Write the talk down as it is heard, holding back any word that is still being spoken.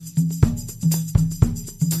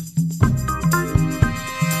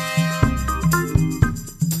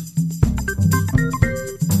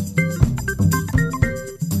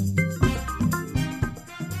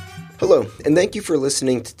and thank you for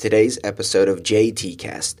listening to today's episode of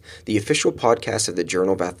JTCast, the official podcast of the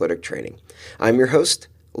Journal of Athletic Training. I'm your host,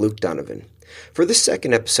 Luke Donovan. For this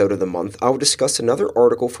second episode of the month, I will discuss another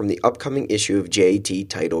article from the upcoming issue of JAT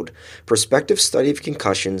titled Prospective Study of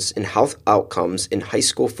Concussions and Health Outcomes in High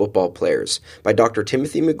School Football Players by Dr.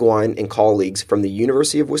 Timothy McGuine and colleagues from the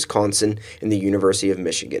University of Wisconsin and the University of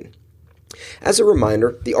Michigan. As a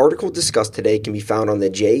reminder, the article discussed today can be found on the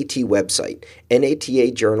JAT website,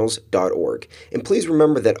 natajournals.org, and please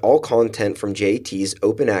remember that all content from JAT is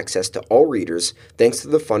open access to all readers thanks to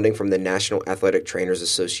the funding from the National Athletic Trainers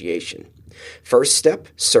Association. First step,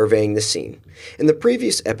 surveying the scene. In the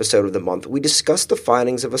previous episode of the month, we discussed the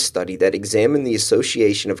findings of a study that examined the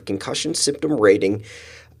association of concussion symptom rating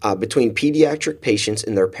between pediatric patients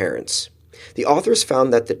and their parents. The authors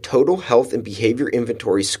found that the Total Health and Behavior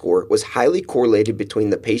Inventory score was highly correlated between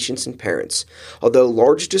the patients and parents, although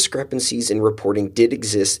large discrepancies in reporting did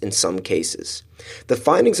exist in some cases. The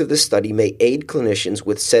findings of this study may aid clinicians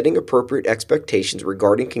with setting appropriate expectations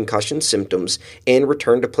regarding concussion symptoms and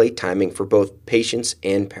return to play timing for both patients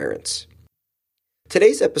and parents.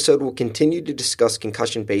 Today's episode will continue to discuss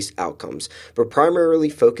concussion-based outcomes, but primarily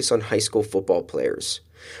focus on high school football players.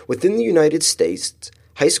 Within the United States,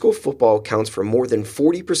 high school football accounts for more than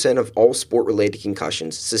 40% of all sport-related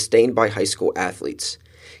concussions sustained by high school athletes.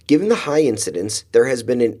 Given the high incidence, there has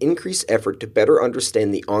been an increased effort to better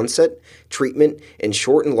understand the onset, treatment, and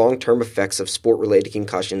short and long-term effects of sport-related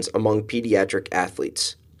concussions among pediatric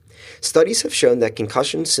athletes. Studies have shown that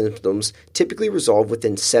concussion symptoms typically resolve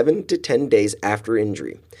within 7 to 10 days after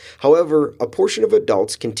injury. However, a portion of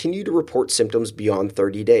adults continue to report symptoms beyond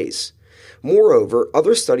 30 days. Moreover,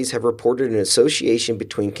 other studies have reported an association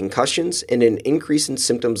between concussions and an increase in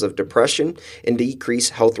symptoms of depression and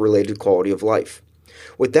decreased health-related quality of life.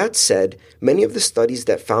 With that said, many of the studies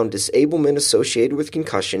that found disablement associated with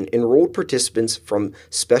concussion enrolled participants from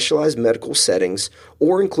specialized medical settings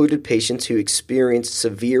or included patients who experienced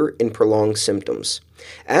severe and prolonged symptoms.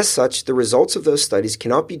 As such, the results of those studies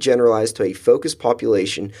cannot be generalized to a focused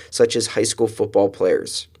population such as high school football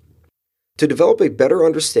players. To develop a better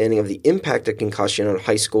understanding of the impact of concussion on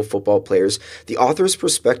high school football players, the authors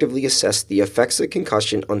prospectively assessed the effects of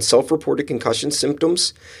concussion on self-reported concussion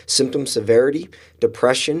symptoms, symptom severity,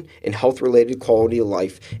 depression, and health-related quality of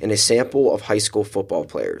life in a sample of high school football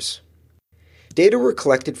players. Data were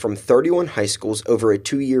collected from 31 high schools over a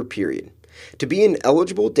 2-year period. To be an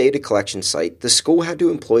eligible data collection site, the school had to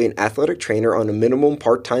employ an athletic trainer on a minimum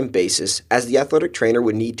part-time basis, as the athletic trainer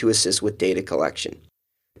would need to assist with data collection.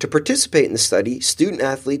 To participate in the study, student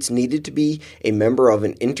athletes needed to be a member of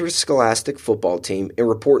an interscholastic football team and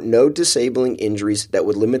report no disabling injuries that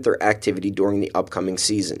would limit their activity during the upcoming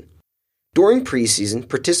season. During preseason,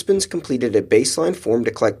 participants completed a baseline form to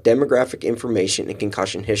collect demographic information and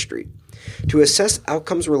concussion history. To assess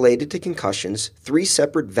outcomes related to concussions, 3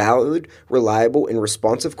 separate valid, reliable, and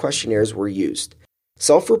responsive questionnaires were used.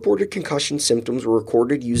 Self-reported concussion symptoms were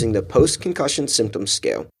recorded using the Post-Concussion Symptoms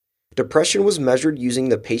Scale. Depression was measured using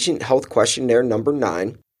the Patient Health Questionnaire number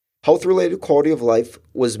 9. Health-related quality of life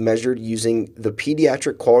was measured using the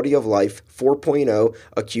Pediatric Quality of Life 4.0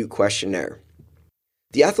 Acute Questionnaire.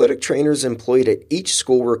 The athletic trainers employed at each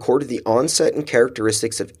school recorded the onset and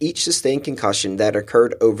characteristics of each sustained concussion that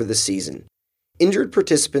occurred over the season. Injured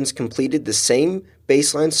participants completed the same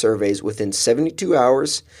baseline surveys within 72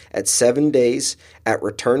 hours, at 7 days, at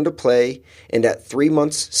return to play, and at 3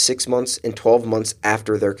 months, 6 months, and 12 months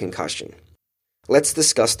after their concussion. Let's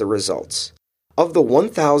discuss the results. Of the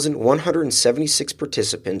 1,176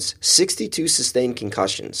 participants, 62 sustained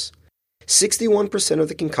concussions. 61% of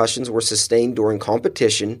the concussions were sustained during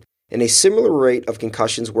competition, and a similar rate of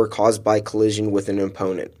concussions were caused by collision with an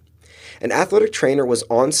opponent. An athletic trainer was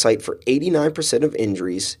on site for 89% of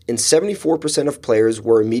injuries, and 74% of players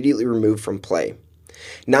were immediately removed from play.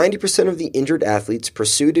 90% of the injured athletes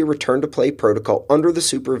pursued a return-to-play protocol under the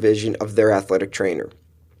supervision of their athletic trainer.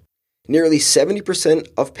 Nearly 70%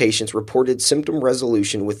 of patients reported symptom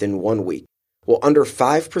resolution within 1 week, while under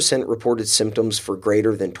 5% reported symptoms for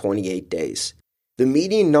greater than 28 days. The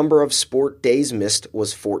median number of sport days missed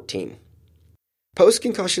was 14.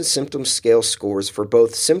 Post-concussion symptom scale scores for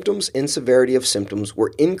both symptoms and severity of symptoms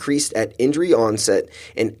were increased at injury onset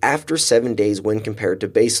and after 7 days when compared to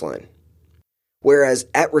baseline. Whereas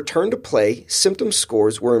at return to play, symptom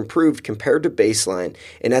scores were improved compared to baseline,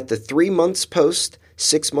 and at the 3 months post,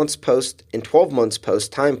 6 months post, and 12 months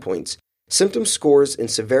post time points, symptom scores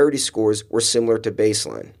and severity scores were similar to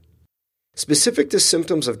baseline. Specific to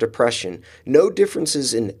symptoms of depression, no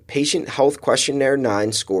differences in Patient Health Questionnaire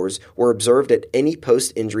 9 scores were observed at any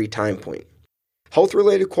post-injury time point.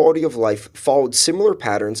 Health-related quality of life followed similar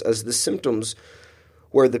patterns as the symptoms,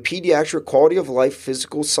 where the pediatric quality of life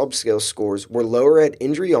physical subscale scores were lower at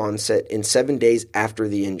injury onset and 7 days after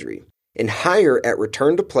the injury, and higher at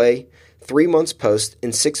return to play, 3 months post,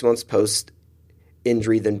 and 6 months post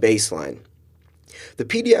injury than baseline. The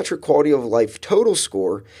pediatric quality of life total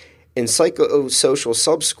score and psychosocial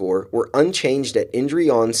subscore were unchanged at injury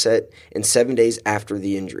onset and 7 days after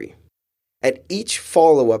the injury. At each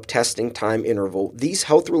follow-up testing time interval, these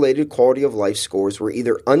health-related quality of life scores were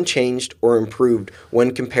either unchanged or improved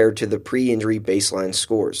when compared to the pre-injury baseline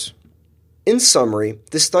scores. In summary,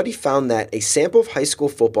 the study found that a sample of high school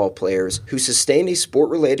football players who sustained a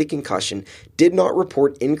sport-related concussion did not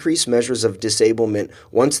report increased measures of disablement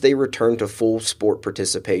once they returned to full sport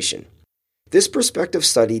participation. This prospective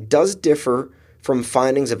study does differ from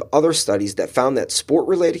findings of other studies that found that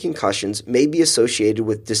sport-related concussions may be associated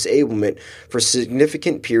with disablement for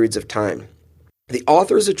significant periods of time. The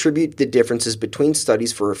authors attribute the differences between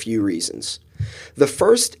studies for a few reasons. The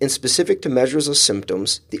first, and specific to measures of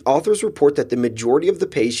symptoms, the authors report that the majority of the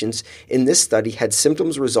patients in this study had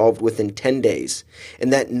symptoms resolved within 10 days,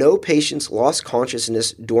 and that no patients lost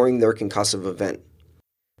consciousness during their concussive event.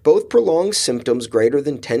 Both prolonged symptoms greater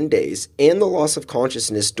than 10 days and the loss of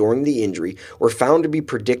consciousness during the injury were found to be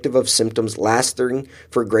predictive of symptoms lasting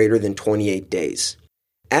for greater than 28 days.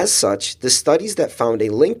 As such, the studies that found a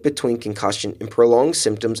link between concussion and prolonged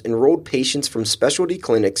symptoms enrolled patients from specialty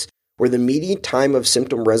clinics where the median time of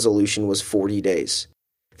symptom resolution was 40 days.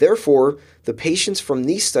 Therefore, the patients from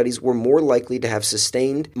these studies were more likely to have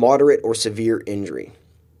sustained moderate or severe injury.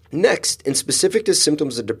 Next, and specific to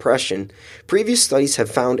symptoms of depression, previous studies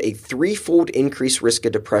have found a threefold increased risk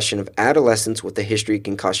of depression of adolescents with a history of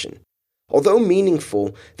concussion. Although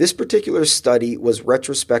meaningful, this particular study was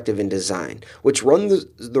retrospective in design, which run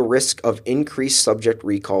the risk of increased subject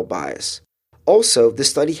recall bias. Also, the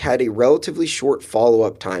study had a relatively short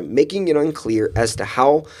follow-up time, making it unclear as to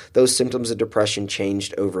how those symptoms of depression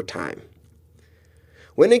changed over time.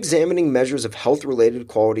 When examining measures of health-related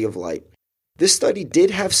quality of life, this study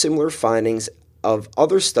did have similar findings of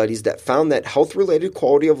other studies that found that health-related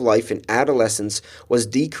quality of life in adolescents was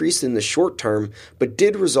decreased in the short term but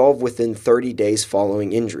did resolve within 30 days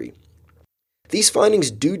following injury. These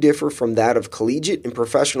findings do differ from that of collegiate and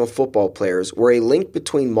professional football players, where a link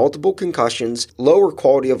between multiple concussions, lower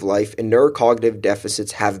quality of life, and neurocognitive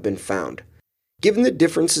deficits have been found. Given the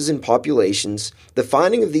differences in populations, the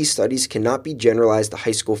finding of these studies cannot be generalized to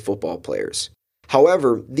high school football players.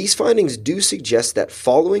 However, these findings do suggest that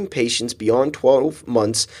following patients beyond 12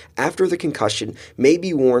 months after the concussion may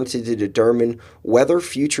be warranted to determine whether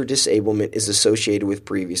future disablement is associated with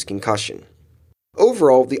previous concussion.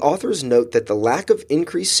 Overall, the authors note that the lack of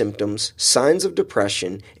increased symptoms, signs of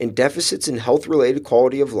depression, and deficits in health-related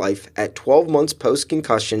quality of life at 12 months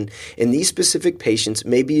post-concussion in these specific patients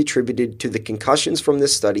may be attributed to the concussions from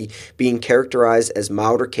this study being characterized as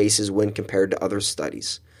milder cases when compared to other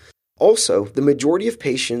studies. Also, the majority of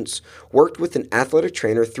patients worked with an athletic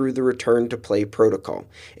trainer through the return to play protocol,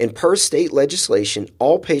 and per state legislation,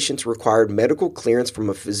 all patients required medical clearance from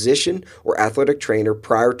a physician or athletic trainer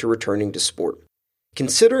prior to returning to sport.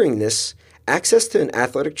 Considering this, access to an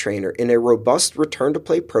athletic trainer in a robust return to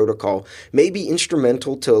play protocol may be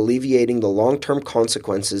instrumental to alleviating the long-term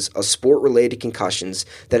consequences of sport-related concussions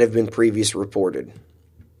that have been previously reported.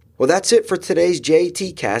 Well, that's it for today's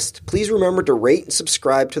JAT Cast. Please remember to rate and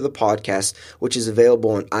subscribe to the podcast, which is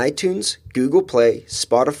available on iTunes, Google Play,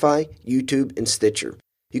 Spotify, YouTube, and Stitcher.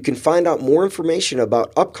 You can find out more information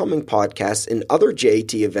about upcoming podcasts and other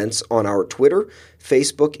JAT events on our Twitter,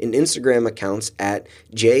 Facebook, and Instagram accounts at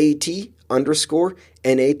JAT_NATA.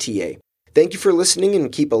 Thank you for listening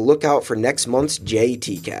and keep a lookout for next month's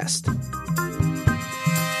JAT Cast.